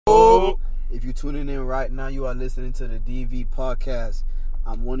If you're tuning in right now, you are listening to the DV podcast.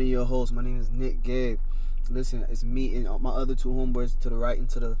 I'm one of your hosts. My name is Nick Gabe. Listen, it's me and my other two homeboys to the right and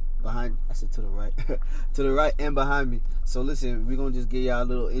to the behind. I said to the right. To the right and behind me. So listen, we're going to just give y'all a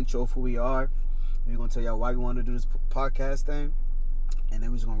little intro of who we are. We're going to tell y'all why we want to do this podcast thing. And then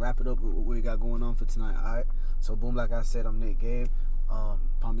we're just going to wrap it up with what we got going on for tonight, all right? So boom, like I said, I'm Nick Gabe.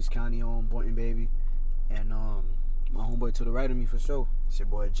 Palm Beach County owned, Boynton baby. And my homeboy to the right of me for sure. It's your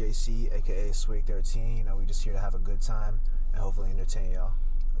boy JC, aka Swig 13. You know, we just here to have a good time and hopefully entertain y'all.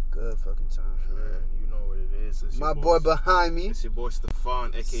 A good fucking time, for real. You know what it is. It's My boy behind me. It's your boy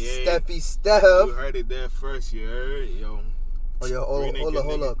Stefan, aka Steffi Steph. You heard it there first, you heard? Yo. Oh, yo,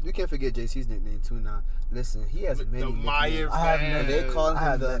 hold up. You can't forget JC's nickname too now. Listen, he has many the Meyer nicknames. Man.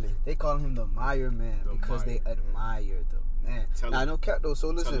 They call him the Meyer Man because they admire the man. Now, I know Cat though, so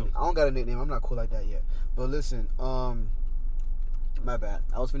listen, I don't got a nickname. I'm not cool like that yet. But listen, my bad.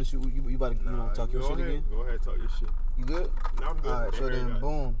 I was finished. You about to talk your shit again? Go ahead, talk your shit. You good? No, I'm good. All right, so then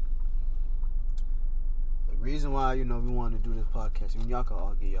boom. The reason why we wanted to do this podcast, y'all can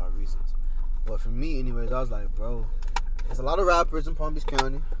all get y'all reasons. But for me, anyways, I was like, bro, there's a lot of rappers in Palm Beach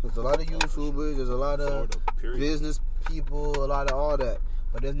County. There's a lot of YouTubers. There's a lot of business people. A lot of all that.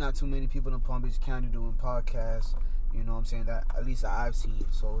 But there's not too many people in Palm Beach County doing podcasts. You know what I'm saying? That at least that I've seen.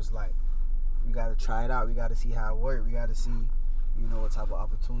 So it's like, we got to try it out. We got to see how it works. We got to see, what type of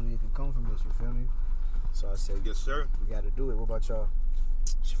opportunity can come from this. You feel me? So I said, yes, sir. We got to do it. What about y'all?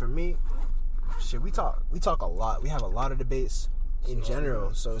 For me, we talk a lot. We have a lot of debates in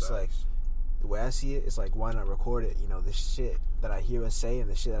general. So it's like, the way I see it, it's like, why not record it? The shit that I hear us say and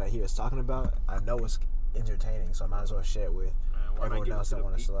the shit that I hear us talking about, I know it's entertaining. So I might as well share it with everyone else that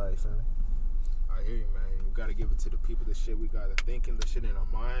want to slide. You feel me? I hear you, man. You gotta give it to the people. The shit we gotta thinking, the shit in our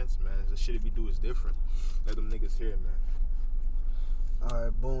minds, man. The shit we do is different. Let them niggas hear it, man.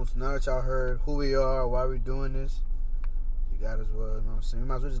 Alright, boom. So now that y'all heard who we are, why we doing this, you got as well, you know what I'm saying? We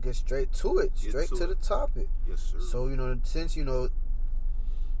might as well just get straight to it. Straight to the topic. Yes, sir. So, since,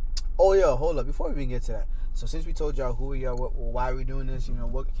 oh, yeah, hold up. Before we even get to that. So, since we told y'all who we are, why we doing this,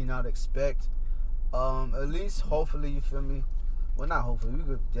 what can y'all expect? At least, hopefully, you feel me? Well, not hopefully. We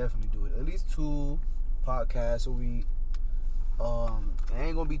could definitely do it. At least 2 podcasts a week. It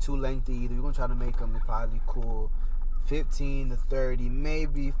ain't gonna be too lengthy either. We're gonna try to make them probably cool. 15 to 30,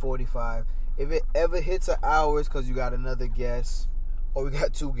 maybe 45. If it ever hits an hour, it's because you got another guest, or we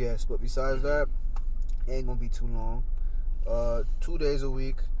got 2 guests. But besides that, it ain't gonna be too long. 2 days a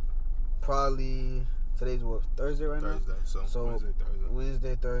week. Probably today's what, Thursday right now? Thursday. So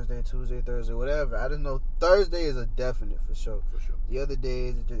Wednesday, Thursday, Tuesday, Thursday, whatever. I just know Thursday is a definite for sure. For sure. The other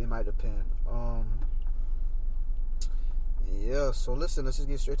days it might depend. Yeah. So listen, let's just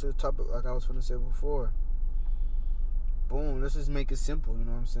get straight to the topic, like I was finna say before. Boom. Let's just make it simple. You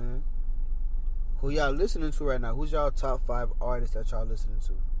know what I'm saying? Who y'all listening to right now? Who's y'all top 5 artists that y'all listening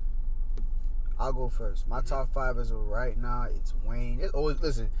to? I'll go first. My top 5 as of right now, it's Wayne. It's always,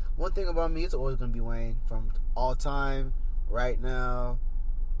 listen, one thing about me, it's always going to be Wayne. From all time, right now,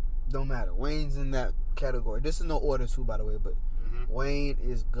 don't matter. Wayne's in that category. This is no order too, by the way, but Wayne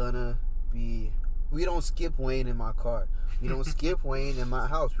is going to be, we don't skip Wayne in my car. We don't skip Wayne in my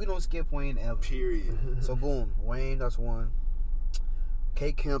house. We don't skip Wayne ever. Period. So boom, Wayne, that's 1.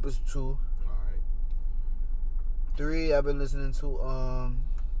 K Camp is 2. All right. 3, I've been listening to,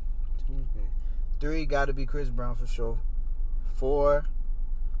 3 gotta be Chris Brown for sure. 4,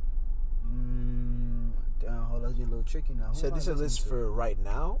 damn, hold on, it's getting a little tricky now. So this is a list for right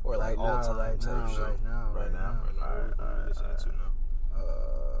now or right like now, all time? right now. Right now.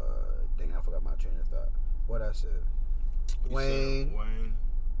 Dang, I forgot my train of thought. What I said. Wayne.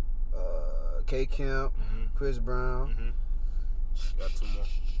 K Camp, Chris Brown. Got 2 more.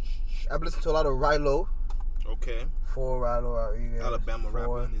 I've listened to a lot of Rilo. Okay. 4 Rilo Rodriguez. Alabama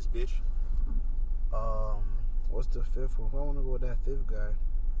rapper in this bitch. What's the 5th one? I want to go with that 5th guy.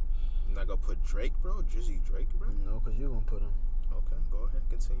 You're not gonna put Drake, bro? Drizzy Drake, bro? No, because you're going to put him. Okay, go ahead,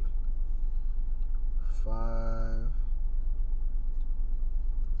 continue. 5.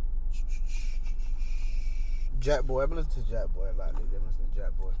 Jack Boy. I've been listening to Jack Boy a lot lately. I've been listening to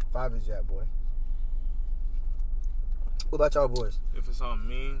Jack Boy. 5 is Jack Boy. What about y'all boys? If it's on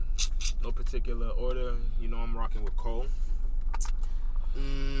me, no particular order, I'm rocking with Cole.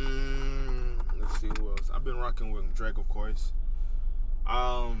 Let's see who else. I've been rocking with Drake, of course.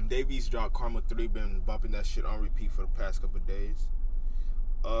 Davies dropped Karma 3, been bumping that shit on repeat for the past couple of days.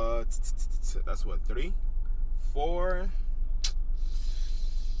 That's what, 3? 4.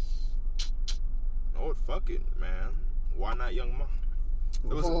 Oh, fuck it, man. Why not Young Ma?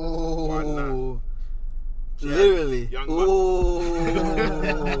 Why not? Literally. Young Ooh.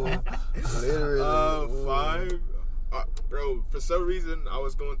 some reason, I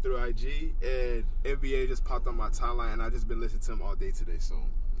was going through IG and NBA just popped on my timeline, and I just been listening to him all day today. So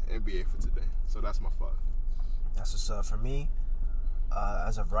NBA for today. So that's my 5. That's what's up for me.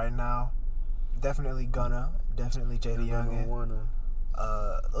 As of right now, definitely Gunna, definitely JD Youngin.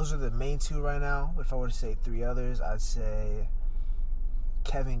 Those are the main 2 right now. If I were to say 3 others, I'd say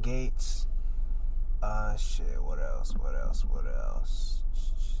Kevin Gates. What else?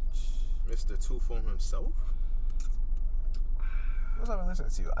 Mr. Two Phone himself. What have I been listening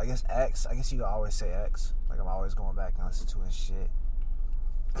to? I guess X. I guess you can always say X. Like, I'm always going back and listening to his shit.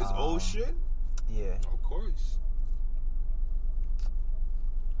 His old shit? Yeah. Of course.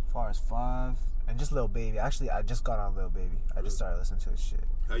 As far as 5, and just Lil Baby. Actually, I just got on Lil Baby. I just started listening to his shit.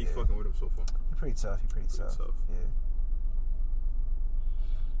 How you fucking with him so far? He's pretty tough. Yeah.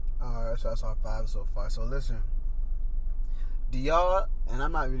 Alright, so that's our 5 so far. So listen, do y'all, and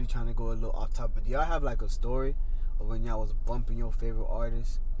I'm not really trying to go a little off top, but do y'all have like a story of when y'all was bumping your favorite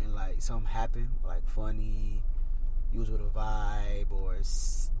artist and like something happened, like funny, you was with a vibe, or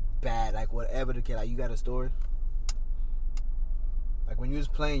it's bad, like whatever the case, like you got a story? Like when you was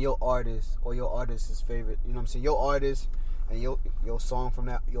playing your artist or your artist's favorite, you know what I'm saying, your artist and your song from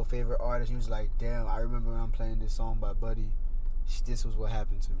that, your favorite artist, you was like, damn, I remember when I'm playing this song by Buddy, this was what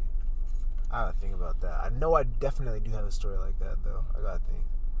happened to me. I gotta think about that. I know I definitely do have a story like that, though. I gotta think.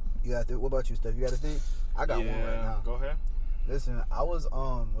 You got to. What about you, Steph? You got to think. I got one right now. Go ahead. Listen, I was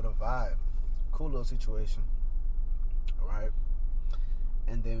with a vibe, cool little situation, right?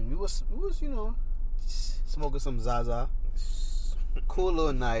 And then we was smoking some Zaza. Cool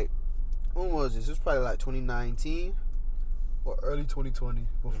little night. When was this? It was probably like 2019 or early 2020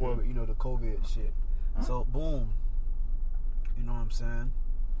 before the COVID shit. So boom, you know what I'm saying?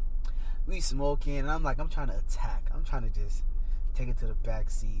 We smoking, and I'm trying to attack. I'm trying to just take it to the back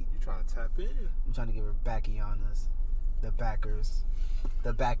seat. You trying to tap in? I'm trying to give her backianas, the backers,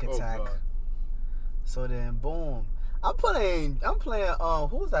 the back attack. Oh, God. So then, boom. I'm playing.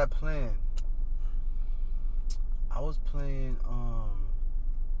 Who was I playing? I was playing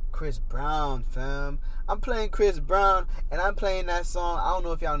Chris Brown, fam. I'm playing Chris Brown, and I'm playing that song. I don't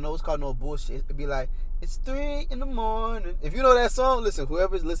know if y'all know. It's called No Bullshit. It'd be like, it's 3 a.m. If you know that song, listen.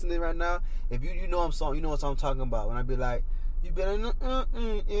 Whoever's listening right now, if you know what song I'm talking about. When I be like, you better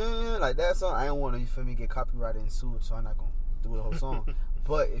like that song, I don't want to, you feel me, get copyrighted and sued, so I'm not gonna do the whole song.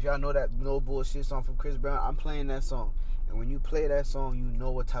 But if y'all know that No Bullshit song from Chris Brown, I'm playing that song. And when you play that song, you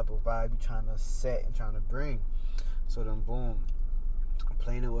know what type of vibe you're trying to set and trying to bring. So then, boom, I'm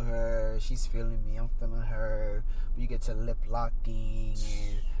playing it with her. She's feeling me. I'm feeling her. We get to lip locking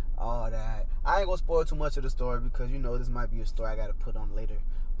and all that. I ain't gonna spoil too much of the story because this might be a story I gotta put on later.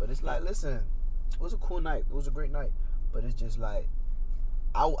 But it's like, listen, it was a cool night. It was a great night. But it's just like,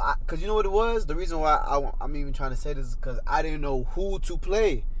 cause you know what it was? The reason why I'm even trying to say this is because I didn't know who to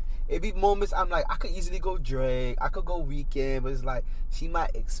play. It be moments I'm like, I could easily go Drake, I could go Weeknd, but it's like, she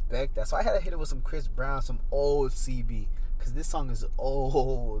might expect that. So I had to hit it with some Chris Brown, some old CB, because this song is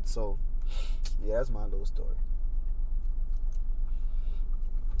old. So, yeah, that's my little story.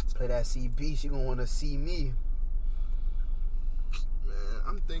 Let's play that CB. She gonna want to see me. Man,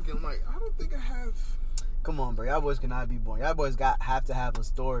 I'm thinking, like, I don't think I have... Come on, bro. Y'all boys cannot be born. Y'all boys have to have a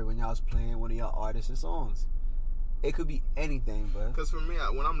story when y'all was playing one of y'all artists' songs. It could be anything, bro. Because for me,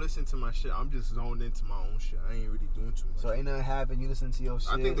 when I'm listening to my shit, I'm just zoned into my own shit. I ain't really doing too much. So ain't nothing happened. You listen to your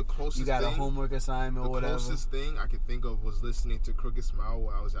shit. I think the closest you got thing, a homework assignment or whatever. The closest thing I could think of was listening to Crooked Smile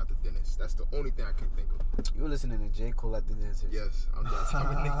while I was at the dentist. That's the only thing I could think of. You were listening to J. Cole at the dentist. Yes, I'm that type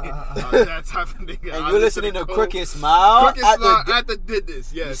of nigga. I'm that type of nigga. And you're listening to Crooked Smile? Crooked Smile at the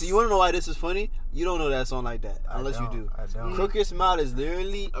dentist, yes. So you want to know why this is funny? You don't know that song like that. Unless you do. I don't. Crooked Smile is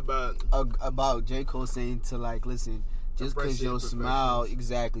literally about J. Cole saying to, like, listen, just because your smile,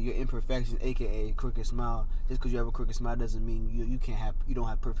 exactly, your imperfections, aka crooked smile, just because you have a crooked smile doesn't mean you don't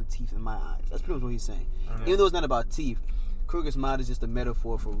have perfect teeth in my eyes. That's pretty much what he's saying. Mm-hmm. Even though it's not about teeth, crooked smile is just a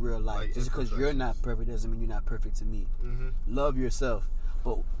metaphor for real life. Like, just because you're not perfect doesn't mean you're not perfect to me. Mm-hmm. Love yourself.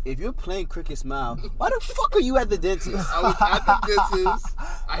 But if you're playing Crooked Smile, why the fuck are you at the dentist? I was at the dentist.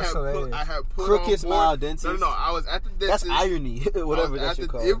 I had put Crooked on Smile board. dentist. No, I was at the dentist. That's irony. Whatever that shit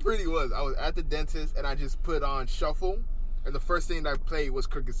called. It pretty was. I was at the dentist and I just put on shuffle. And the first thing that I played was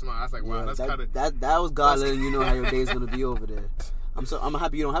Crooked Smile. I was like, wow, yeah, that's kind of... That was God letting you know how your day's going to be over there. I'm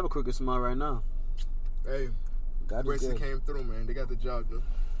happy you don't have a Crooked Smile right now. Hey, braces came through, man. They got the job, though.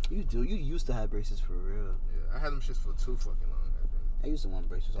 You do. You used to have braces for real. Yeah, I had them shits for too fucking long, I think. I used to want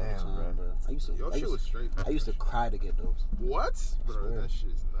braces all the time, bro. Your shit was straight, bro. I used to cry to get those. What? Bro, that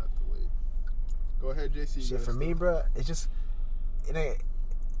shit's not the way. Go ahead, JC. Shit, for me, bro, it's just... It ain't...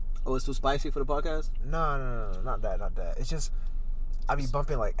 Oh, it's too spicy for the podcast? No, not that. It's just... I be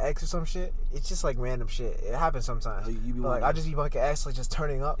bumping like X or some shit. It's just like random shit. It happens sometimes. You be But, like I just be bumping X, like just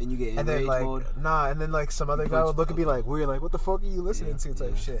turning up. and you get in And then rage like mode. and then like some other You guy punch- would look at me like weird, like what the fuck are you listening to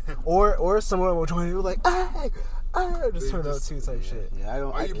type yeah. shit. Or someone will join me like just They turn up just- too type shit. Yeah, I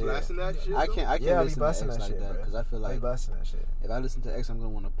don't. Are you yeah. blasting that shit? I can't. I can't Yeah, I be listen to busting X that like shit, that bro. because I feel I be like busting that shit. if I listen to X, I'm gonna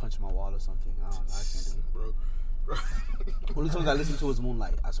want to punch my wall or something. I don't know. I can't do it. bro. Only songs I listen to is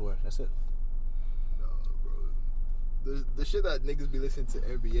Moonlight. I swear, that's it. No, bro. The shit that niggas be listening to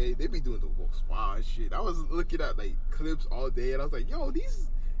NBA, they be doing the most wild shit. I was looking at like clips all day, and I was like, yo, these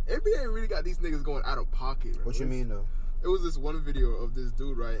NBA really got these niggas going out of pocket. Bro. What you mean though? It was this one video of this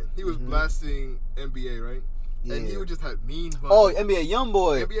dude, right? He was blasting NBA, right? Yeah. And he would just have mean. Oh, NBA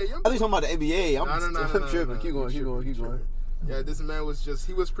YoungBoy. NBA Youngboy. I think talking about the NBA. I'm No, tripping. no, Keep going. you Keep going. tripping. Yeah, this man was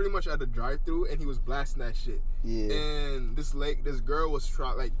he was pretty much at the drive-thru and he was blasting that shit. Yeah. And this girl was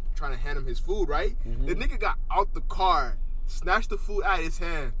trying to hand him his food, right? Mhm. The nigga got out the car, snatched the food out of his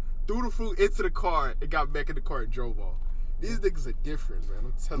hand, threw the food into the car, and got back in the car and drove off. These niggas are different, man.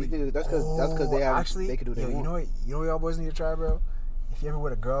 I'm telling you. That's because they have actually, they can do what they you want. know what y'all boys need to try, bro? If you ever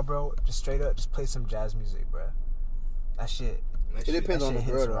with a girl, bro, just straight up, just play some jazz music, bro. That shit. That It shit- depends that on the shit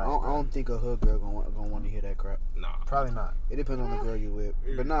girl hits though. right, I bro. don't think a hood girl gonna want to hear that crap. Nah. Probably not. It depends on the girl you with.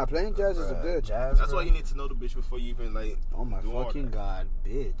 But nah, playing jazz is a Bruh, good. jazz. That's bro. why you need to know the bitch before you even like. Oh my do all fucking that. god,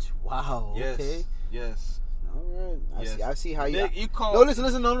 bitch! Wow. Yes. Okay. Yes. All right. Yes. I see how you. Nick, you call. No,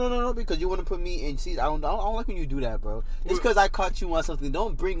 listen, no, because you want to put me in. See, I don't like when you do that, bro. It's because I caught you on something.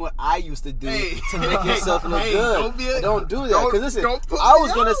 Don't bring what I used to do Hey, to make yourself look hey, good. don't Don't do that. Because listen, don't put I me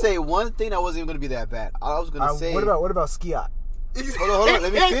was gonna out. say one thing that wasn't even gonna be that bad. I was gonna say. What about Skiat? Hold on.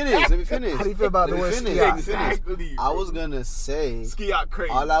 Let me finish. How do you feel about the word Let me Skiat? finish. Exactly. I bro. was gonna say. Ski out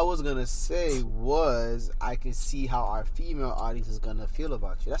crazy. All I was gonna say was I can see how our female audience is gonna feel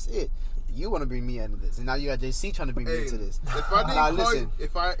about you. That's it. You want to bring me into this, and now you got JC trying to bring me Hey, into this. If I didn't Nah, call listen. you,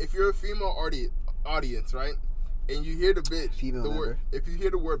 if you're a female audience, right, and you hear the bitch, Female the member. word, if you hear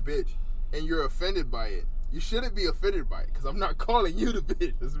the word bitch, and you're offended by it, you shouldn't be offended by it, because I'm not calling you the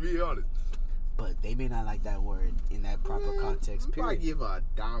bitch. Let's be honest. But they may not like that word in that proper context. I Period. give a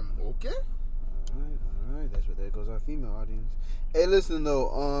damn. Okay. All right. That's what there goes our female audience. Hey, listen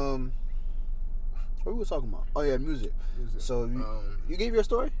though. What we was talking about? Oh yeah, music. So you gave your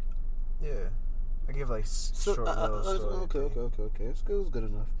story. Yeah. I give like So, short little story. okay. It's good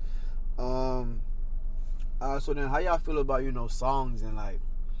enough. So then, how y'all feel about songs and like,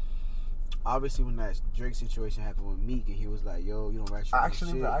 obviously when that Drake situation happened with Meek and he was like, "Yo, you don't write your own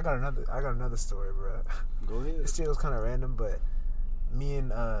Actually, shit." bro, I got another story, bro. Go ahead. This shit was kind of random, but me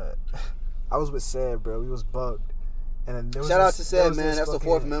and I was with Seb, bro. We was bugged, and then there was Shout out this- to there Seb, was man. this That's the fucking,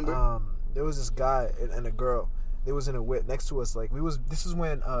 fourth member. There was this guy and a girl. They was in a whip next to us. Like this is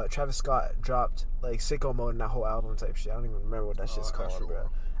when Travis Scott dropped like Sicko Mode and that whole album type shit. I don't even remember what that shit's called, Astro bro. World.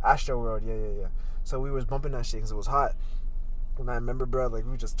 Astro World, yeah. So we was bumping that shit because it was hot. And I remember, bro, like we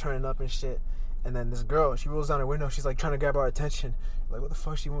were just turning up and shit. And then this girl, she rolls down her window. She's like trying to grab our attention. Like, what the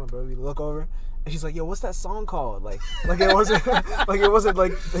fuck she want, bro? We look over, and she's like, "Yo, what's that song called?" Like it wasn't, it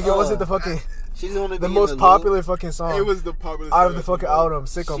wasn't the fucking She just want to the be most in popular fucking song It was the popular out song of the at fucking moment. album,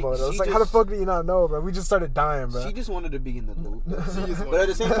 Sicko She- Mode. I was she like, how the just- fuck do you not know, bro? We just started dying, bro. She just wanted to be in the loop. just But at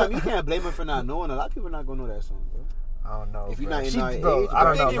the same time, you can't blame her for not knowing. A lot of people not gonna know that song, bro. I don't know. If you're bro. not in She- our bro, age, I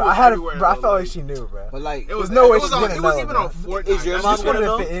don't bro. know, It bro. was I everywhere, I though, felt like like- she knew, bro. But like, It was no way it was she on, didn't It was know, even bro. on Fortnite. Is your That's mom just gonna wanted to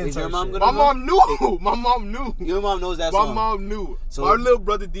know? fit in Is your type mom shit. gonna My know? mom knew. My mom knew. Your mom knows that My song. mom knew. So- My little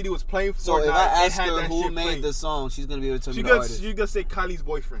brother Didi was playing Fortnite. So if I and ask had her that who shit made playing. the song, she's gonna be able to tell me She's the artist. gonna say Kylie's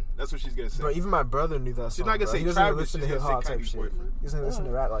boyfriend. That's what she's gonna say. Bro, even my brother knew that song. not gonna bro. say He doesn't even Travis, listen to she's hip gonna hop say type Kylie's shit. boyfriend. He doesn't listen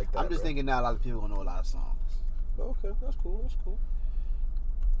to rap like that. I'm just bro. thinking now a lot of people gonna know a lot of songs. But okay, that's cool.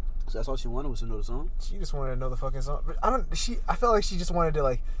 So that's all she wanted was to know the song. She just wanted to know the fucking song. But I felt like she just wanted to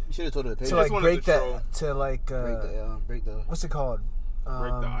like You should have told her to pay. to just like wanted break to troll. that to like break the. what's it called?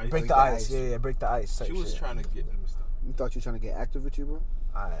 Break the ice. Break the ice. Yeah, break the ice. Type She was shit. trying to get them stuff. You thought you were trying to get active with you, bro?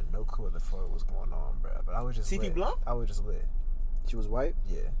 I had no clue what the fuck was going on, bro. But I was just TV lit. Blunt? I was just lit. She was white.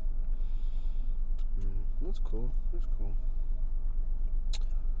 Yeah. That's cool.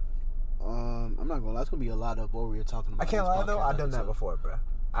 I'm not gonna lie. It's gonna be a lot of what we were talking about. I can't in this lie though. podcast I've done that episode. before, bro.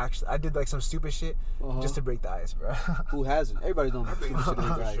 I did like some stupid shit just to break the ice, bro. Who hasn't? Everybody's done I think stupid shit to break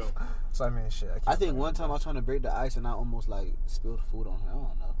the for ice. sure. So I mean, shit. I think one time I was trying to break the ice and I almost like spilled food on her. I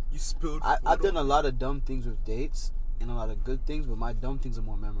don't know. You spilled. I've food done a on- lot of dumb things with dates and a lot of good things, but my dumb things are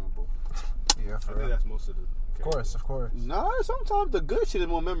more memorable. Yeah, I for think real. that's most of the. Of course. Nah, sometimes the good shit is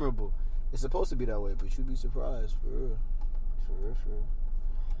more memorable. It's supposed to be that way, but you'd be surprised, for real.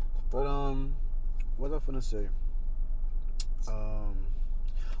 But what was I finna say?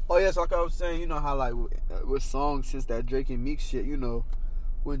 Oh yeah, so like I was saying, you know how like with songs since that Drake and Meek shit, you know,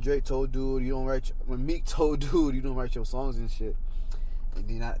 when Drake told dude you don't write, when Meek told dude you don't write your songs and shit, and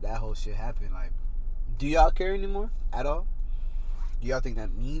then that whole shit happened. Like, do y'all care anymore at all? Do y'all think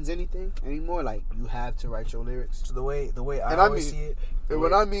that means anything anymore? Like, you have to write your lyrics. So the way I And always see it. And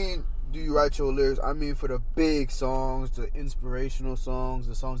when I mean, do you write your lyrics? I mean for the big songs, the inspirational songs,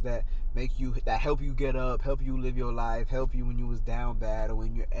 the songs that make you, that help you get up, help you live your life, help you when you was down bad or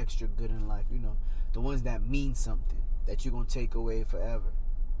when you're extra good in life. You know, the ones that mean something that you're gonna take away forever,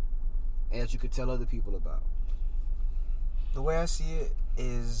 and that you could tell other people about. The way I see it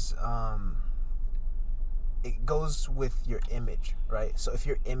is, it goes with your image, right? So if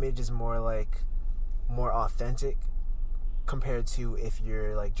your image is more authentic compared to if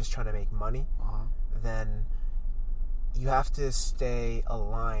you're like just trying to make money, then you have to stay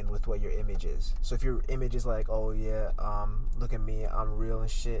aligned with what your image is. So if your image is like, oh yeah, look at me, I'm real and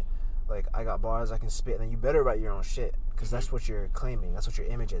shit, like I got bars I can spit, then you better write your own shit, because that's what you're claiming, that's what your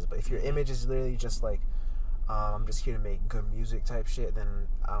image is. But if your image is literally just like, I'm just here to make good music type shit, then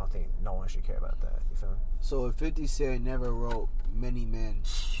I don't think no one should care about that. You feel me? So if 50 Cent never wrote Many Men,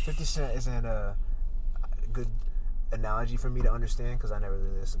 50 Cent isn't a good analogy for me to understand because I never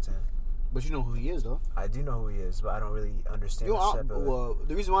really listened to him. but you know who he is though. I do know who he is, but I don't really understand. Well,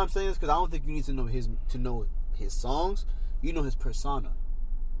 the reason why I'm saying this is because I don't think you need to know his songs. You know his persona.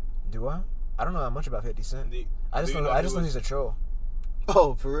 Do I? I don't know that much about 50 Cent. I just know he's a troll.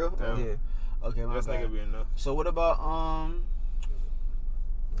 Oh, for real? Yeah. Okay, my That's not bad. gonna be enough. So what about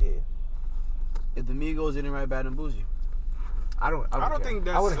Yeah. if the Migos didn't write Bad and Bougie? I don't think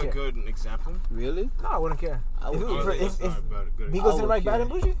that's a good example. Really? No, I wouldn't care. I would If care. Migos didn't write Bad and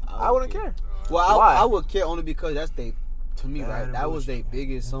Bougie, I wouldn't care. Well, Why? I would care only because that's to me, Bad right? and That was Bougie. their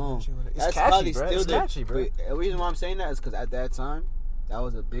biggest song. It's That's catchy, probably bro. still It's catchy, bro. The reason why I'm saying that is because at that time, that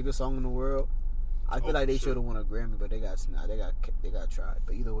was the biggest song in the world. I feel like they should have won a Grammy, but they got tried.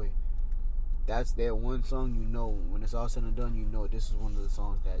 But either way, that's their one song. You know, when it's all said and done, you know this is one of the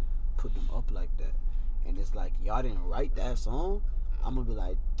songs that put them up like that. And it's like, y'all didn't write that song. I'm gonna be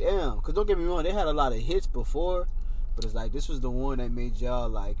like, damn. Because don't get me wrong, they had a lot of hits before, but it's like this was the one that made y'all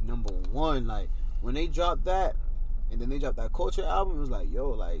like number one. Like when they dropped that, and then they dropped that Culture album, it was like, yo,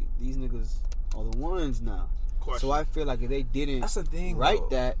 like these niggas are the ones now. So I feel like if they didn't That's the thing, write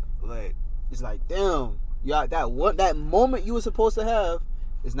though. that, Like, it's like, damn, y'all, that moment you were supposed to have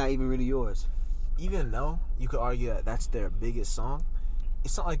is not even really yours. even though you could argue that that's their biggest song,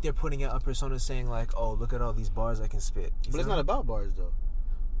 it's not like they're putting out a persona saying like, oh, look at all these bars I can spit. But it's not about bars though.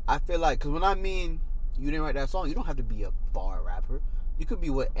 I feel like, because when I mean you didn't write that song, you don't have to be a bar rapper. You could be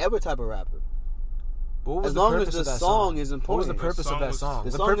whatever type of rapper. But what was As the long purpose as the of that song is important. What was the purpose of that song?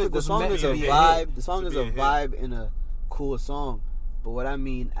 The song is a vibe. The song is a vibe and a cool song. But what I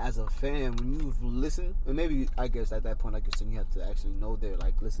mean as a fan, when you've listened, and maybe I guess at that point, like you're saying, you have to actually know they're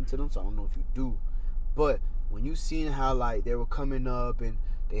like listen to them. So I don't know if you do, but when you seen how like they were coming up and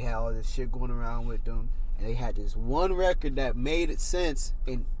they had all this shit going around with them, and they had this one record that made sense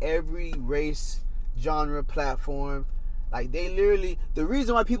in every race, genre, platform. Like they literally, the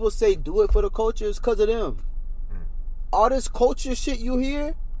reason why people say do it for the culture is because of them. All this culture shit you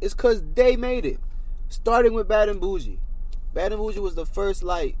hear is because they made it. Starting with Bad and Bougie. Bad and Bougie was the first,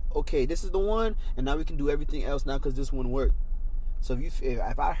 like, okay, this is the one, and now we can do everything else now because this one worked. So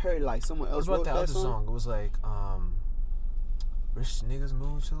if I heard like someone else wrote that song, it was like rich niggas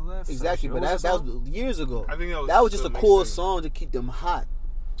move to the left. exactly, but that was years ago. I think that was just a cool song to keep them hot.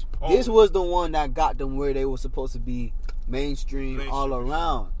 This was the one that got them where they were supposed to be mainstream all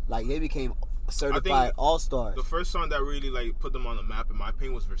around. Like they became certified all-stars. The first song that really like put them on the map, in my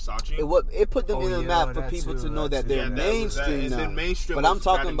opinion, was Versace. It put them in the map for people to know that they're mainstream now. But I'm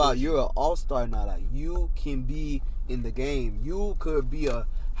talking about you're an all-star now. Like you can be in the game. You could be a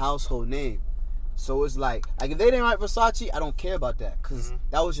household name. So it's like if they didn't write Versace, I don't care about that because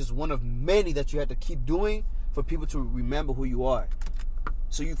that was just one of many that you had to keep doing for people to remember who you are.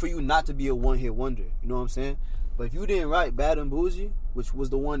 So for you not to be a one-hit wonder, you know what I'm saying? But if you didn't write Bad and Bougie, which was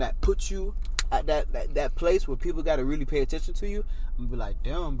the one that put you at that place where people got to really pay attention to you, I'm gonna be like,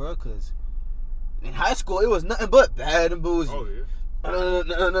 damn, bro, because in high school it was nothing but Bad and Bougie. Oh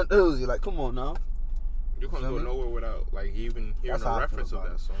yeah. Bougie, like, come on now. You couldn't go nowhere without like even hearing a reference of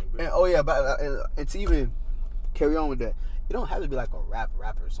that song. And, oh yeah, but it's even carry on with that. It don't have to be like a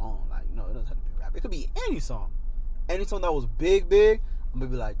rapper song. Like no, it doesn't have to be rap. It could be any song that was big. I'm gonna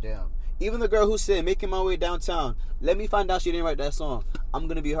be like, damn. Even the girl who said "Making My Way Downtown," let me find out she didn't write that song. I'm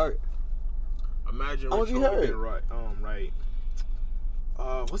gonna be hurt. Imagine I'm Rich gonna be hurt. Didn't write.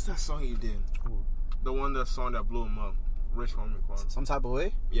 What's that song you did? Ooh. The song that blew him up. Rich Homie Quan. some type of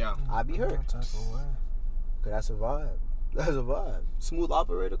way, Yeah. I'd be hurt. Cause that's a vibe. That's a vibe. Smooth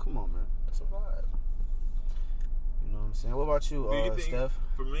operator, come on, man. That's a vibe. You know what I'm saying? What about you, Do you think, Steph?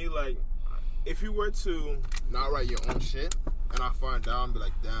 for me, like, if you were to not write your own shit, and I find out and be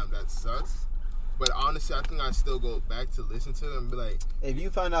like, damn, that sucks. But honestly, I think I'd still go back to listen to them and be like, If you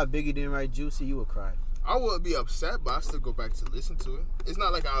found out Biggie didn't write Juicy, you would cry. I would be upset, but I still go back to listen to it. It's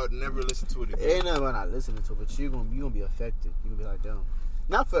not like I would never listen to it It again. ain't nothing about not listening to it, but you gonna be affected. You gonna be like, damn.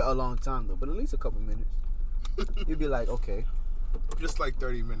 Not for a long time though, but at least a couple minutes. You'd be like, okay. Just like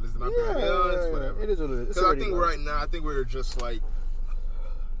 30 minutes, and I'll be like, it's whatever. It is what it is. It's Because I already think life. right now, I think we're just like,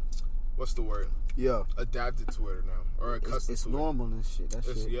 what's the word? Yeah. Adapted to it now, or accustomed It's to it. normal and shit. That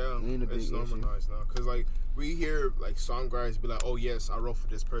It's, shit yeah, ain't a big it's issue. normalized now. Because, like, we hear, like, songwriters be like, oh, yes, I wrote for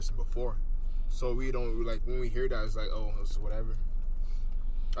this person before. So we don't, like, when we hear that, it's like, oh, it's whatever.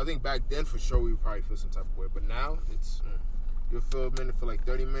 I think back then, for sure, we would probably feel some type of way. But now, it's, you'll feel a minute for, like,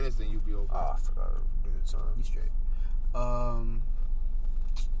 30 minutes, then you'll be over. I forgot to do the time. You straight.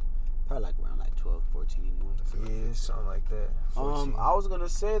 Probably like around like 12, 14 anyway. Yeah, something like that. 14. I was gonna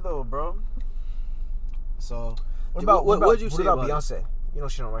say though, bro. So What about what'd you say about Beyonce? You know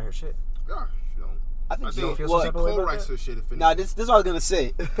she don't write her shit. Yeah, you know. I think I she think feel well, some type of way Cole about writes that? her shit if anything. Nah, this is what I was gonna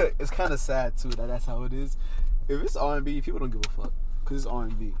say. It's kind of sad too that that's how it is. If it's R&B, people don't give a fuck because it's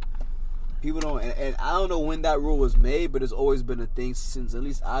R&B. People don't, and I don't know when that rule was made, but it's always been a thing since at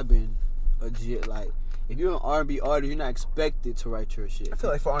least I've been legit. Like, if you're an R&B artist, you're not expected to write your shit. I feel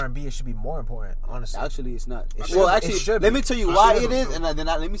like for R&B it should be more important, honestly. Actually, it's not. It Well, should- actually, it should let be. me tell you I why should it is, also. and then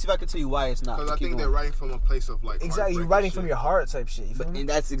let me see if I can tell you why it's not. Because I Keep think going. they're writing from a place of, like, Exactly, you're heartbreak writing and from shit. your heart type shit. You feel me? And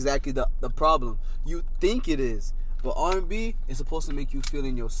that's exactly the problem. You think it is, but R&B is supposed to make you feel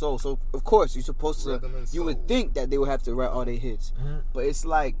in your soul. So of course you're supposed to. Rhythm and You would soul. think that they would have to write all their hits, but it's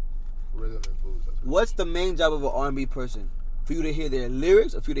like, Rhythm and blues. That's what what's the main job of an R&B person? For you to hear their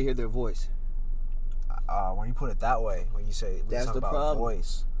lyrics or for you to hear their voice? When you put it that way, when you say That's something the about problem.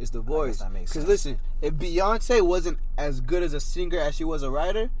 voice, It's the voice. that makes Because sense. listen, if Beyonce wasn't as good as a singer as she was a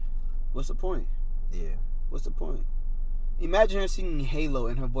writer, what's the point? yeah. What's the point? Imagine her singing Halo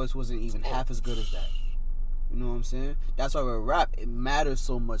and her voice wasn't even half as good as that. You know what I'm saying? That's why with rap, it matters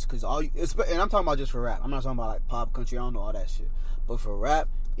so much. Because and I'm talking about just for rap. I'm not talking about like pop, country, I don't know all that shit. But for rap,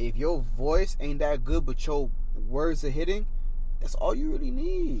 if your voice ain't that good, but your words are hitting, that's all you really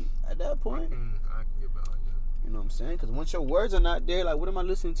need at that point. I can get behind that. You know what I'm saying? Because once your words are not there, like, what am I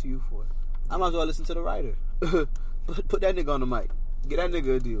listening to you for? I might as well listen to the writer. Put that nigga on the mic. Get that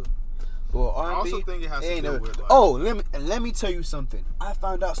nigga a deal. Well, R&B, I also think it has to ain't deal never- with, like... Oh, let me tell you something. I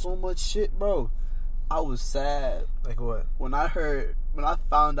found out so much shit, bro. I was sad Like what? when I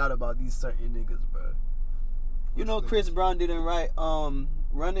found out about these certain niggas, bro. You know, Chris Brown didn't write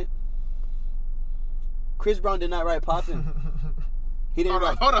Run It. Chris Brown did not write Poppin'. He didn't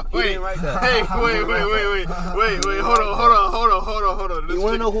write. Hold on, He wait. didn't write that. Hey, wait, hold on. You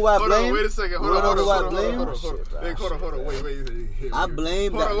wanna know who I Hold blame? on, wait a second. You Hold wanna on, know who I hold on, blame? hold on. Shit, bro. Hey, hold on, wait. I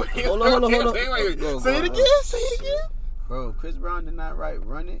blame that. Hold on, Hold on. wait. Go, Say it go, again, go. say it again. Bro, Chris Brown did not write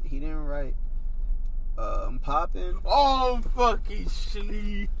Run It. He didn't write Poppin'. Oh, fucking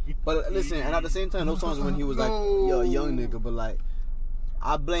shit. But listen, and at the same time, those songs when he was like a young nigga. But like,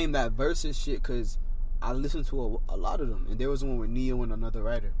 I blame that versus shit because I listened to a lot of them, and there was one with Neo and another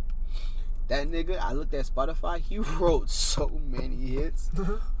writer. That nigga, I looked at Spotify. He wrote so many hits,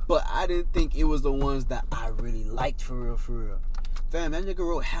 but I didn't think it was the ones that I really liked for real. Fam, that nigga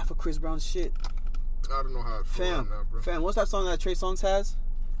wrote half of Chris Brown's shit. I don't know how I feel right now, bro. Fam, what's that song that Trey Songz has?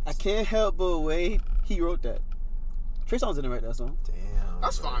 I can't help but wait. He wrote that. Trey Songz didn't write that song. Damn.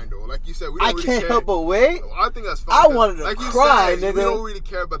 That's fine though. Like you said, we I don't really can't care. help but wait. I think that's fine. I 'cause wanted to like you cry, said, nigga. We don't really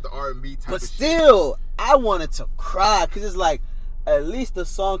care about the R&B type But of shit. still, I wanted to cry because it's like at least the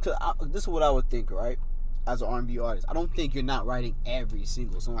song. Cause this is what I would think, right? As an R&B artist, I don't think you're not writing every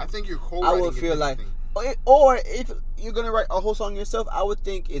single song. I think you're I co-writing. would feel if like, anything. or if you're gonna write a whole song yourself, I would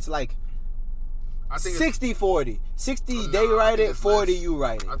think it's like I think 60-40. 60 Nah, they I write think it, it's 40 less. you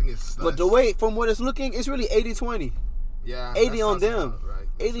write it. I think it's less. But the way from what it's looking, it's really 80-20. Yeah, 80 that on sounds them. about right.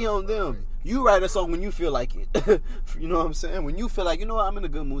 80 on them. Right. You write a song when you feel like it. You know what I'm saying? When you feel like, you know what, I'm in a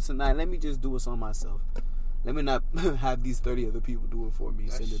good mood tonight. Let me just do a song myself. Let me not have these 30 other people do it for me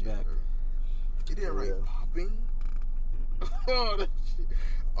and That send it shit back. hurt. He didn't write real. Popping? Oh, that shit.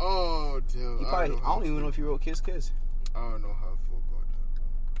 Oh, damn. He probably, I don't even know if he wrote Kiss Kiss. I don't know how I feel about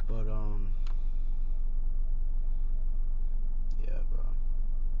that, bro. But, yeah, bro.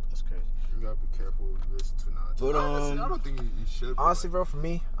 That's crazy. You gotta be careful what you listen to now. But, honestly, I don't think you should. be Honestly, like- bro, for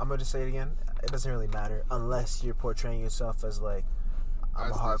me, I'm gonna just say it again. It doesn't really matter unless you're portraying yourself as like, I'm a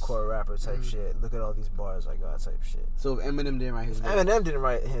That's hardcore rapper type Mhm. shit. Look at all these bars I got type shit. So if Eminem didn't write his lyrics. Eminem didn't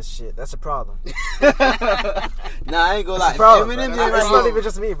write his shit. That's a problem. Nah, I ain't gonna lie. That's a problem. Eminem bro. didn't It's write not his even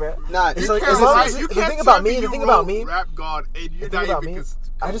just me, bro. Nah, It's You like, can't as long say- as you the can't thing about tell me, me the you thing about wrote me, Rap God, and the you're thing not about even. me,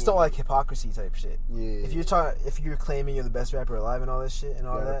 I just don't like hypocrisy type shit. Yeah. If you're claiming you're the best rapper alive and all this shit and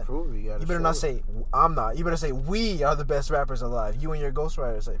all You gotta that, prove it. You you better not say I'm not. You better say we are the best rappers alive. You and your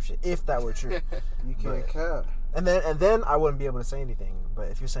ghostwriter type shit. If that were true, You can't cap. and then I wouldn't be able to say anything. But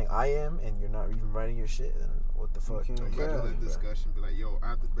if you're saying I am and you're not even writing your shit, then what the fuck? can't Imagine Yeah, that bro. discussion, be like, "Yo, I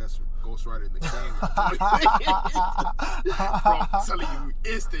have the best ghostwriter in the game." Bro, I'm telling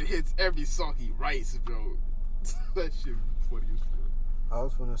you, instant hits every song he writes, bro. That shit be funny as fuck. I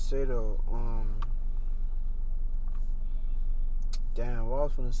was gonna say though, damn, what I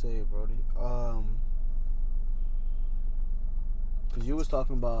was gonna say, Brody? Cause you was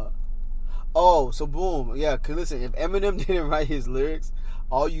talking about, so boom, yeah. Cause listen, if Eminem didn't write his lyrics,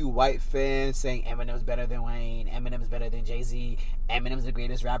 all you white fans saying Eminem's better than Wayne, Eminem's better than Jay-Z, Eminem's the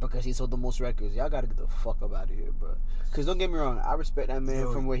greatest rapper because he sold the most records. Y'all gotta get the fuck up out of here, bro. Cause don't get me wrong, I respect that man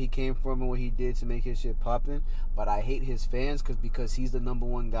Yo. from where he came from and what he did to make his shit poppin'. But I hate his fans because he's the number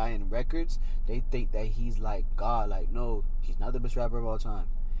one guy in records. They think that he's like God. Like, no, he's not the best rapper of all time.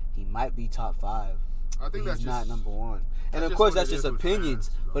 He might be top 5. I But think that's he's not just number one. And that's of just course, what that's it just is with opinions.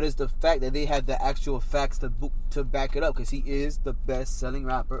 fans, bro. But it's the fact that they had the actual facts to back it up. Because he is the best selling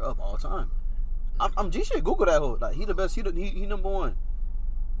rapper of all time. I'm G shit. Google that whole. Like, he the best. He number one.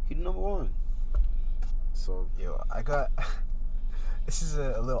 He the number one. So Yo, I got. This is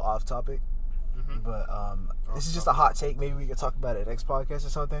a little off topic, Mhm. but this is just a hot take. Maybe we could talk about it next podcast or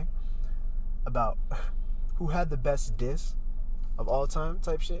something. About who had the best diss of all time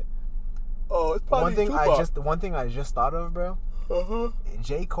type shit. it's The one thing I just thought of, bro.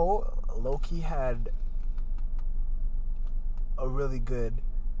 J. Cole low key had a really good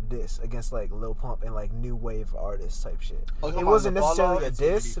diss against like Lil Pump and like new wave artists type shit. It wasn't necessarily a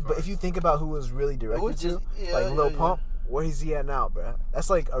diss, but if you think about who was really directed was just- to, yeah, like Lil yeah, Pump, where is he at now, bro? That's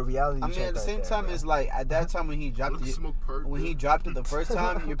like a reality. I mean, check at the right same there, time, bro. it's like at that time when he dropped Look, it. Smoke Perk, When he dude. dropped it the first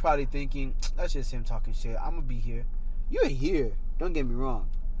time, you're probably thinking, that's just him talking shit. I'm going to be here. You're here. Don't get me wrong.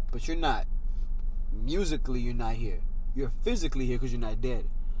 But you're not. Musically, you're not here. You're physically here because you're not dead.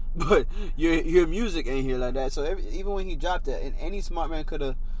 But your music ain't here like that. So even when he dropped it, and any smart man could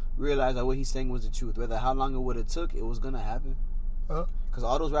have realized that what he's saying was the truth. Whether how long it would have took, it was going to happen. Because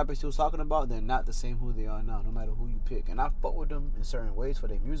all those rappers he was talking about, they're not the same who they are now, no matter who you pick. And I fuck with them in certain ways for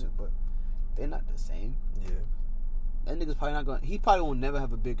their music, but they're not the same. Yeah. That nigga's probably not going to... He probably will never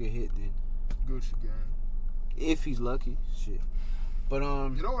have a bigger hit than... Gucci Gang. If he's lucky, shit. But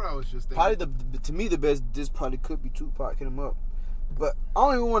You know what I was just thinking? probably to me the best diss probably could be Tupac. Hit him up. But I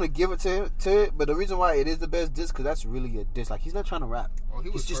don't even want to give it to it. But the reason why it is the best diss because that's really a diss. Like he's not trying to rap. Oh, he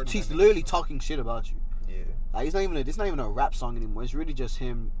was He's hurting that nigga literally so. talking shit about you. Yeah. Like it's not even a rap song anymore. It's really just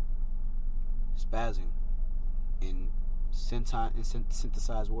him spazzing in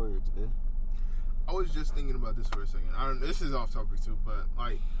synthesized words, man. I was just thinking about this for a second. This is off topic too, but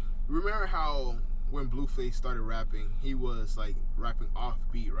like, remember how when Blueface started rapping, he was like rapping off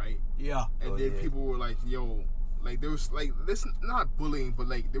beat, right? Yeah. And then people were like, "Yo," like there was like this not bullying, but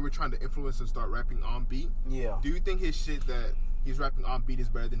like they were trying to influence him to start rapping on beat. Yeah. Do you think his shit that he's rapping on beat is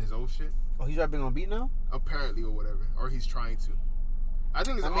better than his old shit? Oh, he's rapping on beat now? Apparently, or whatever, or he's trying to. I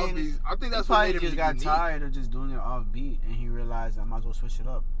think it's I off mean, beat. I think that's he what probably made him just got unique. tired of just doing it off beat, and he realized I might as well switch it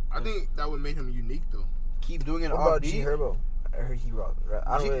up. I think that would make him unique though. Keep doing it What off about beat. G Herbo? I heard he rock.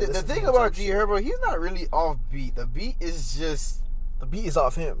 I don't really The listen to thing him about type G shit. Herbo, he's not really off beat. The beat is just The beat is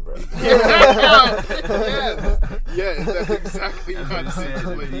off him, bro. Yes, that's exactly what I said.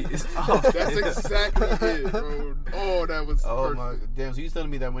 It's That's exactly it, bro. Oh, that was oh perfect. my damn! So you telling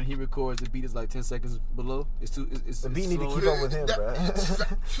me that when he records, the beat is like 10 seconds below? It's too. It's The beat need to slower? keep up with him, bro.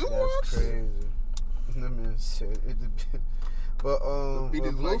 That's crazy. That man said it. But The beat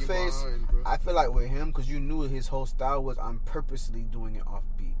is lagging Blueface, behind, bro. I feel like with him, because you knew his whole style was I'm purposely doing it off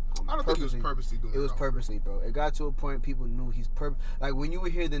beat. I don't think he was purposely doing it. It was off purposely, bro. It got to a point people knew he's like when you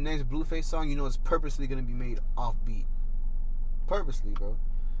would hear the next Blueface song, you know it's purposely gonna be made off beat. Purposely, bro.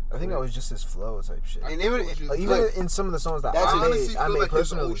 I think that was just his flow type shit. I And think even- it was just- Like, even Look, in some of the songs that that's I what honestly I feel made like his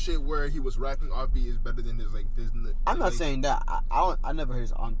personally. old shit where he was rapping offbeat is better than his like Disney. I'm not like, saying that. I never heard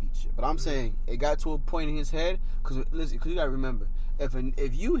his on beat shit, but I'm saying it got to a point in his head because you gotta remember if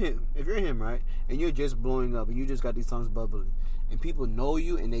you're him right, and you're just blowing up and you just got these songs bubbling, and people know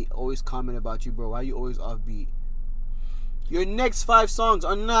you and they always comment about you, bro. Why you always off beat? Your next 5 songs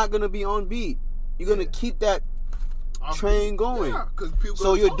are not gonna be on beat. You're gonna keep that offbeat. train going. Yeah, because people.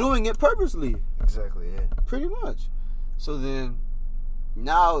 So you're doing it purposely, Exactly, yeah. pretty much. So then,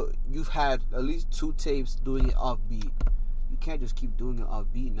 now you've had at least 2 tapes doing it off beat. You can't just keep doing it off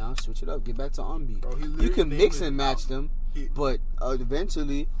beat now. Switch it up. Get back to on beat. Bro, You can mix and match them, but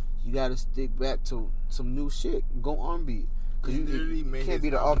eventually you gotta stick back to some new shit. Go on beat. Cause you can't be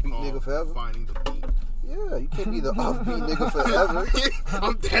the offbeat nigga forever. Finding the beat. Yeah, you can't be the offbeat nigga forever.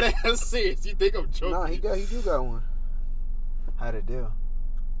 I'm dead ass serious. You think I'm joking? Nah, he do got one. How'd it do?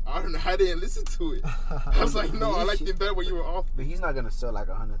 I don't know. I didn't listen to it. I was like, no, I liked it better when you were off. But he's not gonna sell like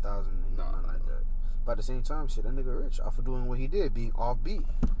 100,000. Nah, like that. But at the same time, shit, that nigga rich off of doing what he did, being offbeat.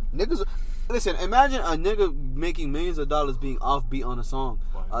 Niggas, listen. Imagine a nigga making millions of dollars being offbeat on a song.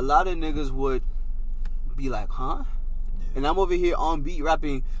 Right. A lot of niggas would be like, huh? Yeah. And I'm over here on beat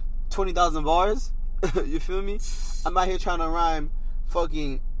rapping 20,000 bars. You feel me? I'm out here trying to rhyme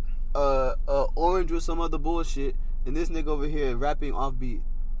fucking orange with some other bullshit, and this nigga over here rapping off beat.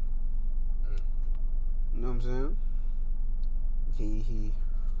 You know what I'm saying? He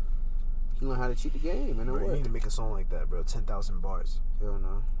learned how to cheat the game, and it Bro, you need worked. to make a song like that, bro. 10,000 bars. Hell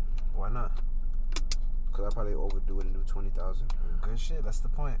no, Why not? cause I probably overdo it and do 20,000. Good shit. That's the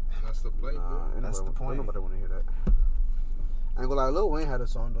point. That's the play, bro. That's the point. Nobody want to hear that. I ain't gonna lie. Lil Wayne had a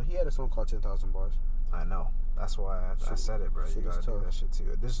song though. He had a song called 10,000 Bars. I know. That's why I Shit- said it, bro. shit You is gotta do tough. that shit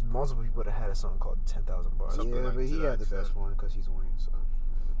too. There's multiple people that had a song called 10,000 Bars. Something Yeah, like but he that, had the best so. one because he's Wayne. So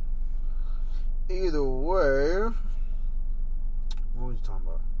either way, what was you talking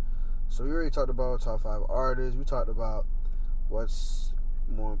about? So we already talked about top 5 artists. We talked about what's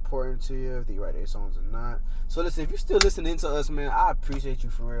more important to you, if they write their songs or not. So listen, if you're still listening to us, man, I appreciate you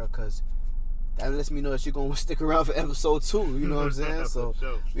for real, because that lets me know that you're gonna stick around for episode 2. You know what I'm saying? So For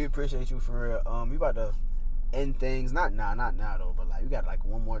sure. we appreciate you for real. We about to end things. Not now though, but like we got like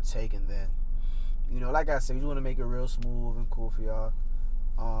one more take, and then, you know, like I said, we want to make it real smooth and cool for y'all.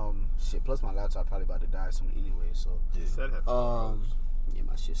 Shit. Plus my laptop probably about to die soon anyway. So You said have yeah,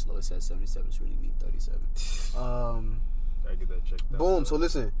 my shit slow. It says 77. It's really mean 37. I get that checked out. Boom. So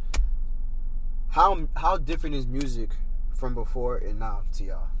listen, how different is music from before and now to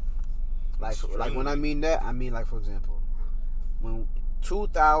y'all? Like when I mean that, I mean like, for example, when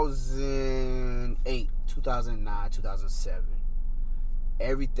 2008, 2009, 2007,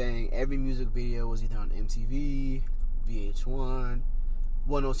 every music video was either on MTV, VH1,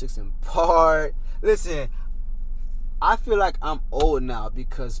 106 in Park. Listen, I feel like I'm old now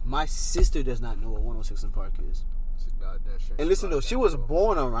because my sister does not know what 106 in Park is. And listen though, she was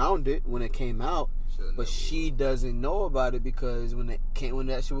born around it when it came out, but she doesn't know about it because when that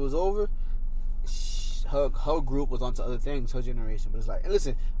shit was over, her group was onto other things, her generation. But it's like, and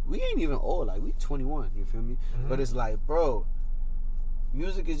listen, we ain't even old, like we 21, you feel me? Mm-hmm. But it's like, bro,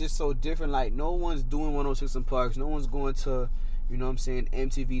 music is just so different. Like no one's doing 106 in Parks, no one's going to, you know what I'm saying,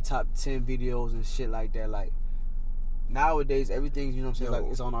 MTV top 10 videos and shit like that. Like nowadays, everything's, you know what I'm saying, like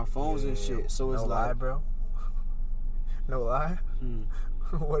it's on our phones and shit. So it's no lie, like, bro. No lie.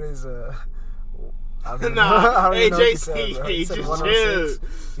 What is I don't Nah, know. I don't even know what he AJC, said, bro. He said just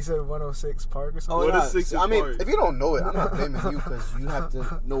 106. He said 106 Park or something. oh, nah, 106 in I mean, Park. if you don't know it, I'm not blaming you because you have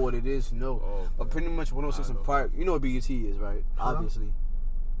to know what it is to know. Oh, But pretty much 106 in Park, you know what BET is, right? Huh? Obviously.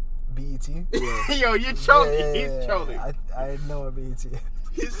 BET. Yeah. Yo, you're trolling. Yeah, He's trolling. I know what BET is.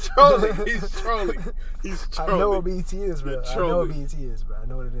 He's trolling. He's trolling. He's I trolling. know what BET is, bro. You're I know what trolling. BET is, bro. I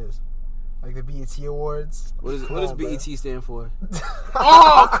know what it is. Like the BET Awards. What does Come on, bro. BET stand for?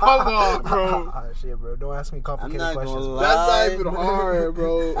 Oh, come on, bro. Ah, shit, bro. Don't ask me I'm complicated not questions. gonna bro. lie. That's not even hard,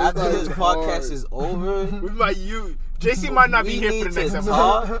 bro. It's After not this even podcast hard. is over, We might JC might not be we here need for the next to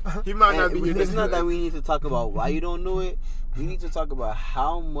episode. talk. He might not and be here. it's next not that episode. we need to talk about why you don't know it. We need to talk about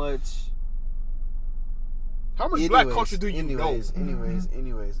how much. How much black culture do you know?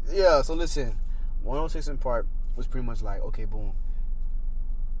 Anyways. Yeah, so listen. 106 in Park was pretty much like, okay, boom.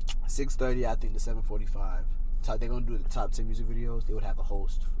 6:30, I think, to 7:45. They're going to do the top 10 music videos. They would have a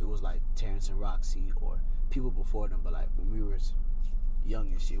host. It was like Terrence and Roxy or people before them. But like when we were young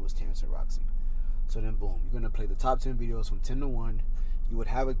and shit, it was Terrence and Roxy. So then, boom, you're going to play the top 10 videos from 10 to 1. You would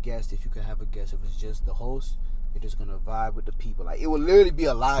have a guest if you could have a guest. If it's just the host, you're just going to vibe with the people. Like, it would literally be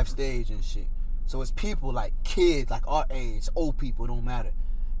a live stage and shit. So it's people like kids, like our age, old people, it don't matter.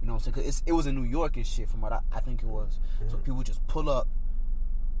 You know what I'm saying? 'Cause it was in New York and shit from what I think it was. So people just pull up,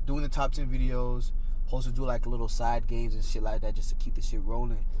 doing the top 10 videos, supposed to do like little side games and shit like that just to keep the shit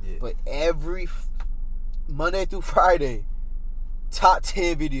rolling. Yeah. But every Monday through Friday, top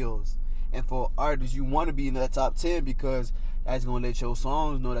 10 videos. And for artists, you want to be in that top 10 because that's going to let your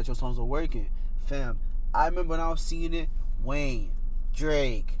songs know that your songs are working. Fam, I remember when I was seeing it, Wayne,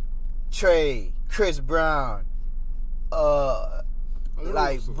 Drake, Trey, Chris Brown,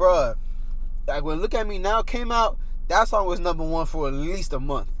 like, bruh, like when Look At Me Now came out, that song was number one for at least a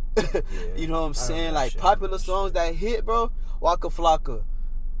month. You know what I'm saying? Like popular songs that hit, bro. Waka Flocka,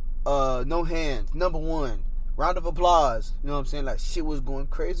 No Hands, number one. Round of Applause. You know what I'm saying? Like shit was going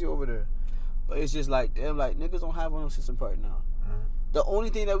crazy over there. But it's just like, damn, like niggas don't have one on System Park now. The only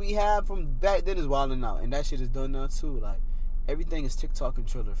thing that we have from back then is Wildin' Out, and that shit is done now too. Like everything is TikTok and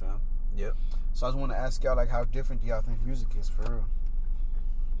Triller, fam. Yep. So I just want to ask y'all, like, how different do y'all think music is for real?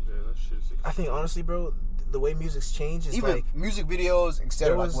 Yeah, that shit's. I think honestly, bro, the way music's changed is Even like music videos,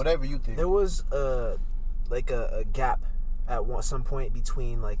 etc. Like whatever you think. There was like a gap at some point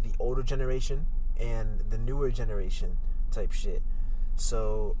between like the older generation and the newer generation type shit.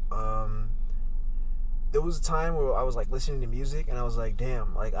 So there was a time where I was like listening to music and I was like,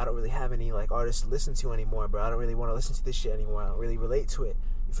 damn, like I don't really have any like artists to listen to anymore, bro. I don't really want to listen to this shit anymore. I don't really relate to it.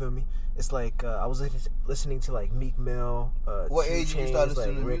 You feel me? It's like I was listening to like Meek Mill, what 2 age Chainz, you started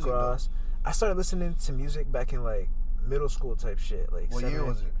listening like to Rick music, Ross. though? I started listening to music back in like middle school type shit. Like What year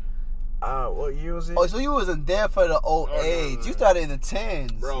was it? What year was it? Oh, so you wasn't there for the old age. No. You started in the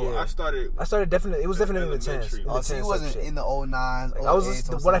 10s. Bro, Yeah. I started definitely. It was definitely in the 10s. elementary. Oh, so you wasn't in the 09s. Like, I was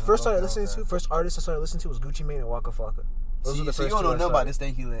 08s, when I 07s. first started Okay, listening to first artist I started listening to was Gucci Mane and Waka Flocka. Those were the So you first don't know two I nothing about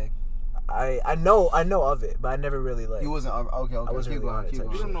started. this Stanky Leg. I know of it, but I never really like. You wasn't okay. I wasn't Keep really on going. it Keep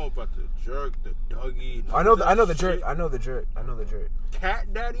type You going. don't know about the Jerk, the Dougie. I know the shit. jerk. I know the jerk.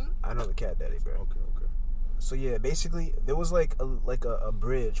 Cat Daddy. I know the Cat Daddy, bro. Okay. So yeah, basically there was like a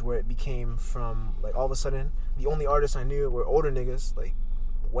bridge where it became from like all of a sudden the only artists I knew were older niggas, like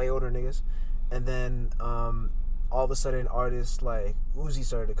way older niggas, and then all of a sudden artists like Uzi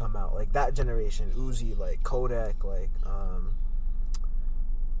started to come out, like that generation, Uzi, like Kodak, like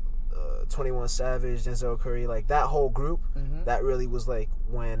 21 Savage, Denzel Curry, like that whole group. Mm-hmm. That really was like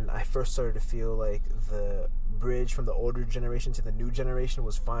when I first started to feel like the bridge from the older generation to the new generation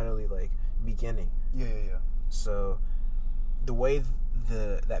was finally like beginning. Yeah. So the way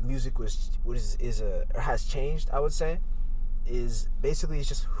that music has changed, I would say, is basically it's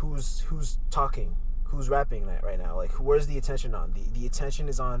just who's talking, who's rapping right now. Like where's the attention on? The attention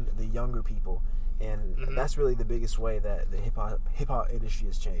is on the younger people, and that's really the biggest way that the hip hop industry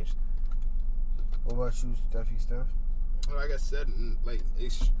has changed. What about you, Steph? Like I said, like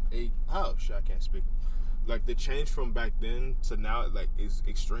I can't speak. Like the change from back then to now, like is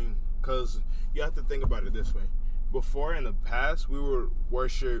extreme. Cause you have to think about it this way. Before in the past, we were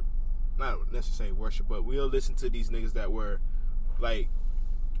not necessarily worship, but we'll listen to these niggas that were like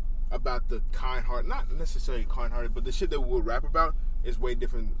about the kind heart, not necessarily kind hearted, but the shit that we would rap about is way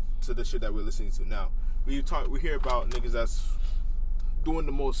different to the shit that we're listening to now. We hear about niggas that's doing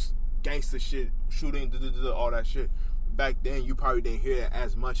the most gangster shit, shooting, all that shit. Back then, you probably didn't hear that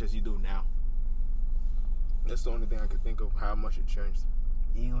as much as you do now. That's the only thing I could think of how much it changed.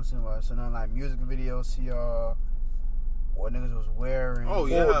 You know what I'm saying? Right? So now, like music videos, see what niggas was wearing. Oh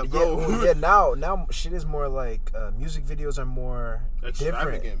yeah, bro. Yeah. Now shit is more like music videos are more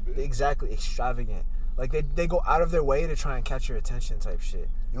Extravagant, different. bitch. Exactly, extravagant. Like they go out of their way to try and catch your attention, type shit.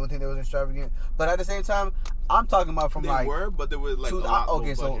 You don't think they was extravagant? But at the same time, I'm talking about from They like. were, but they were like a lot low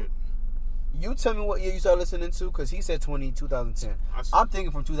budget. So you tell me what year you started listening to, because he said 2010. I'm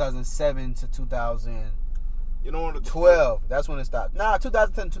thinking from 2007 to 2012. You know what? That's when it stopped.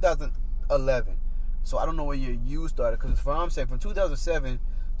 2010 2011. So I don't know what year you started, because from what I'm saying, from 2007,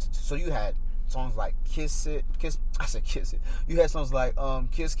 so you had songs like Kiss It. You had songs like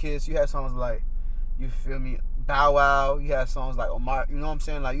Kiss Kiss. You had songs like, you feel me, Bow Wow. You had songs like Omar. You know what I'm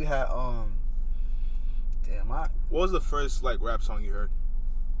saying? Like you had What was the first like rap song you heard?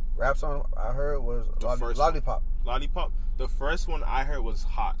 Rap song I heard was Lollipop. Lollipop. The first one I heard was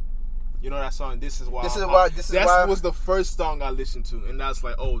Hot. You know that song? This is why. That was the first song I listened to, and that's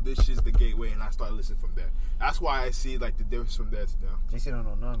like, oh, this shit's the gateway, and I started listening from there. That's why I see like the difference from there to now. JC don't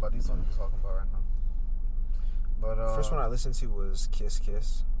know nothing about these songs we're talking about right now. But first one I listened to was Kiss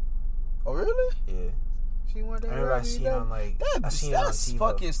Kiss. Oh really? Yeah. She went there. I remember I seen it on That's TiVo.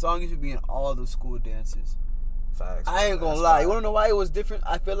 fucking song. You should be in all the school dances. Facts. I ain't gonna lie. You wanna know why it was different?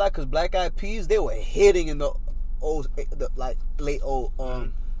 I feel like because Black Eyed Peas, they were hitting in the late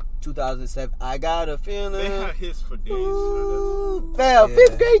 2007. I got a feeling. They had hits for days. Ooh, fam,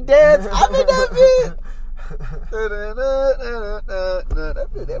 5th grade dance. I'm in that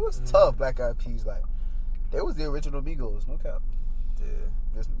bit. That was tough. Black Eyed Peas, like they was the original Migos. No cap.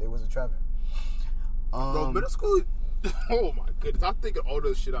 Yeah. They wasn't trapping. Bro, middle school. Oh my goodness! I'm thinking all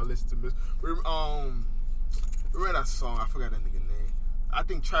those shit I listened to. Remember that song? I forgot that nigga name. I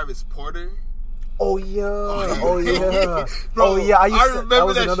think Travis Porter. Oh yeah. Bro, oh yeah. I remember that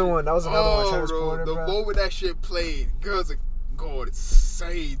was that another shit. one. That was another one. Travis bro, Porter, the bro. moment that shit played, girls are going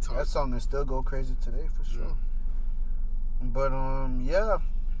insane. That song is still go crazy today for sure. But yeah,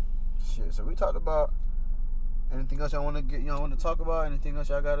 shit. So we talked about anything else y'all want to get, want to talk about? Anything else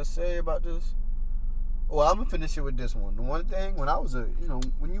y'all gotta say about this? Well, I'm gonna finish it with this one. The one thing when I was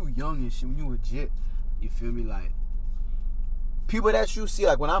when you were young and shit, when you were legit, you feel me? Like people that you see,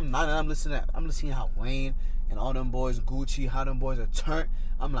 like when I'm 9 and I'm listening how Wayne and all them boys, Gucci, how them boys are turned.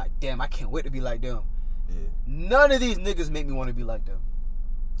 I'm like, damn, I can't wait to be like them. Yeah. None of these niggas make me want to be like them.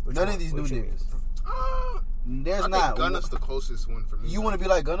 None of these new niggas. There's not. Gunna's the closest one for me. You want to be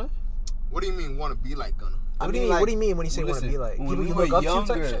like Gunna? What do you mean want to be like Gunna? What do you mean when you say want to be like? When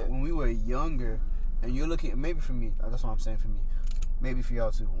we were younger, and you're looking, maybe for me, that's what I'm saying for me, maybe for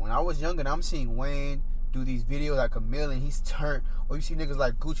y'all too. When I was younger, and I'm seeing Wayne do these videos like Camille, and he's turned, or you see niggas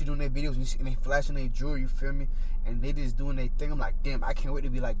like Gucci doing their videos, and they flashing their jewelry, you feel me? And they just doing their thing. I'm like, damn, I can't wait to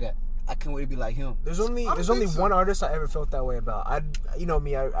be like that. I can't wait to be like him. There's only one artist I ever felt that way about. I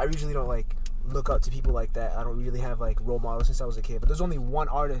usually don't like look up to people like that. I don't really have like role models since I was a kid. But there's only one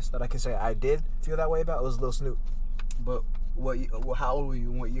artist that I can say I did feel that way about. It was Lil Snoop. But how old were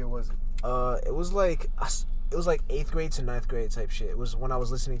you and what year was it? It was like 8th grade to 9th grade type shit. It was when I was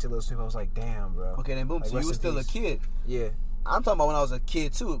listening to Lil Snoop. I was like, damn, bro. Okay, then boom. Like, so you were still a kid. Yeah. I'm talking about when I was a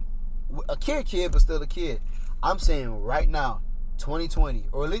kid too. A kid, but still a kid. I'm saying right now, 2020,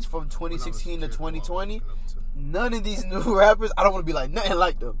 or at least from 2016 to 2020, none of these new rappers, I don't want to be like nothing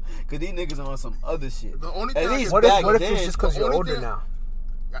like them, because these niggas are on some other shit. The only thing what if it's just because you're older now?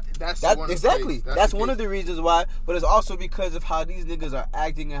 That's one of the reasons why, but it's also because of how these niggas are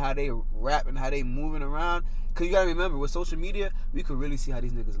acting and how they rap and how they moving around. Because you gotta remember, with social media, we could really see how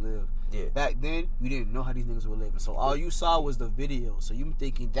these niggas live. Yeah. Back then, we didn't know how these niggas were living. So all you saw was the video. So you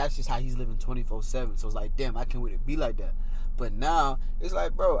thinking that's just how he's living 24/7. So it's like, damn, I can't wait to be like that. But now, it's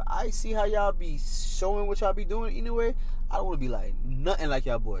like, bro, I see how y'all be showing what y'all be doing anyway. I don't want to be like nothing like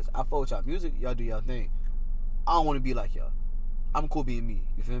y'all boys. I fuck with y'all music. Y'all do y'all thing. I don't want to be like y'all. I'm cool being me.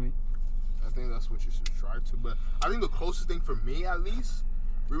 You feel me? I think that's what you should strive to. But I think the closest thing for me, at least,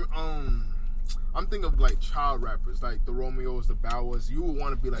 I'm thinking of like child rappers, like the Romeos, the Bow Wows. You would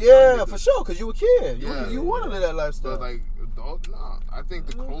want to be like, yeah, for sure, because you a kid. You want to live that But lifestyle. like adult, nah. I think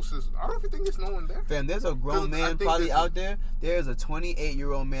the closest. I don't even think there's no one there. Fam, there's a grown man probably out there. There's a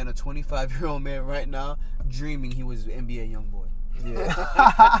 28-year-old man, a 25-year-old man right now dreaming he was an NBA young boy.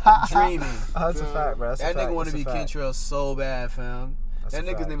 Yeah, dreaming. That's a fact, bro. That nigga want to be Kentrell so bad, fam. That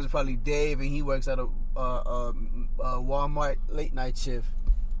nigga's name is probably Dave, and he works at a Walmart late night shift.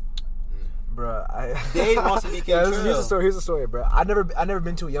 Bro, Dave wants to be Kentrell. Here's the story, bro. I never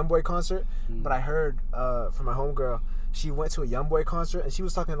been to a YoungBoy concert, but I heard from my homegirl, she went to a YoungBoy concert and she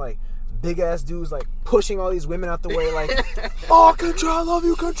was talking like big ass dudes like pushing all these women out the way, like, oh, Kentrell, I love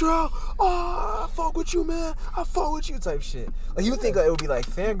you, Kentrell. Oh, I fuck with you, man. I fuck with you, type shit. Like you would think it would be like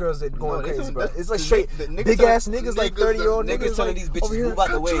fangirls that going crazy, bro. It's like straight big ass niggas, like 30-year-old niggas telling these bitches move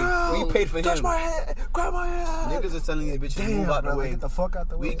out the way. We paid for him. Touch my hand, grab my hand. Niggas are telling these bitches move out the way. Get the fuck out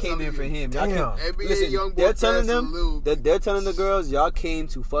the way. We came here for him. Listen, they're telling them that they're telling the girls, y'all came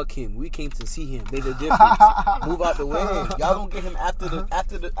to fuck him. We came to see him. There's a difference. Move out the way. Y'all gonna get him after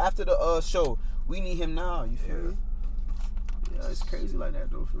the show. We need him now. You feel me? Yeah, it's crazy like that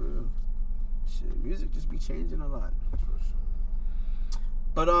though, for real. Shit, music just be changing a lot.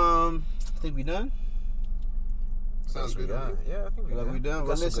 But I think we done. Sounds good. Yeah, I think we done.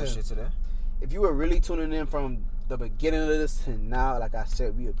 Well, listen, shit today. If you were really tuning in from the beginning of this to now, like I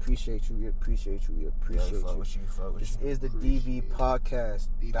said, we appreciate you. We appreciate you. We appreciate you. This is the DV podcast.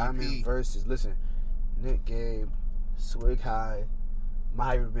 DVP. Diamond Versus. Listen, Nick, Gabe, Swig High,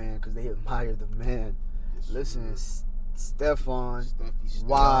 Myra Man, because they admire the man. Listen, Stefan,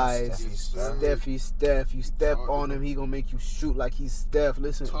 Wise, Steph. You step on him, he gonna make you shoot like he's Steph.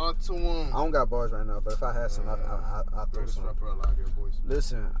 Listen, talk to him. I don't got bars right now, but if I had some, I'll throw some.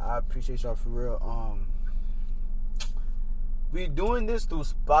 Listen, I appreciate y'all for real. We're doing this through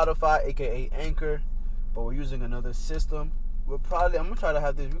Spotify, aka Anchor, but we're using another system. I'm gonna try to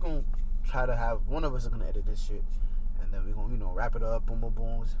have this. We're gonna try to have one of us is gonna edit this shit, and then we're gonna wrap it up,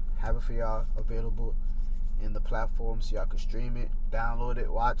 boom, have it for y'all available in the platform so y'all can stream it, download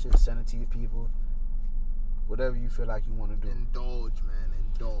it, watch it, send it to your people, whatever you feel like you want to do. Indulge, man,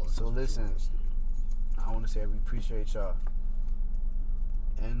 indulge. So listen, I want to say we appreciate y'all,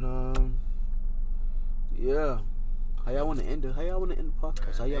 and yeah. How y'all want to end it? How y'all want to end the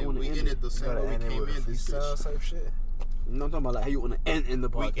podcast? How y'all want to end it? We ended the same way we came in this bitch. Type shit. No, I'm talking about like how you want to end the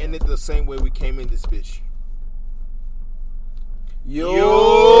podcast. We ended the same way we came in this bitch.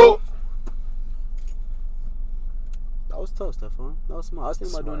 Yo! That was tough, Stefan. That was smart. I was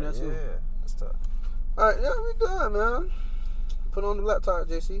thinking about doing that too. Yeah, that's tough. Alright, yeah, we done, man. Put on the laptop,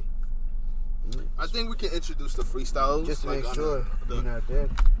 JC. I think we can introduce the freestyles. Just to like, make sure the, you're not dead.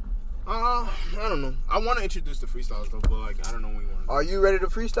 I don't know. I want to introduce the freestyles though, but like I don't know when you want. Are you ready to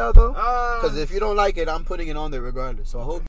freestyle though? Because Because if you don't like it, I'm putting it on there regardless. So I hope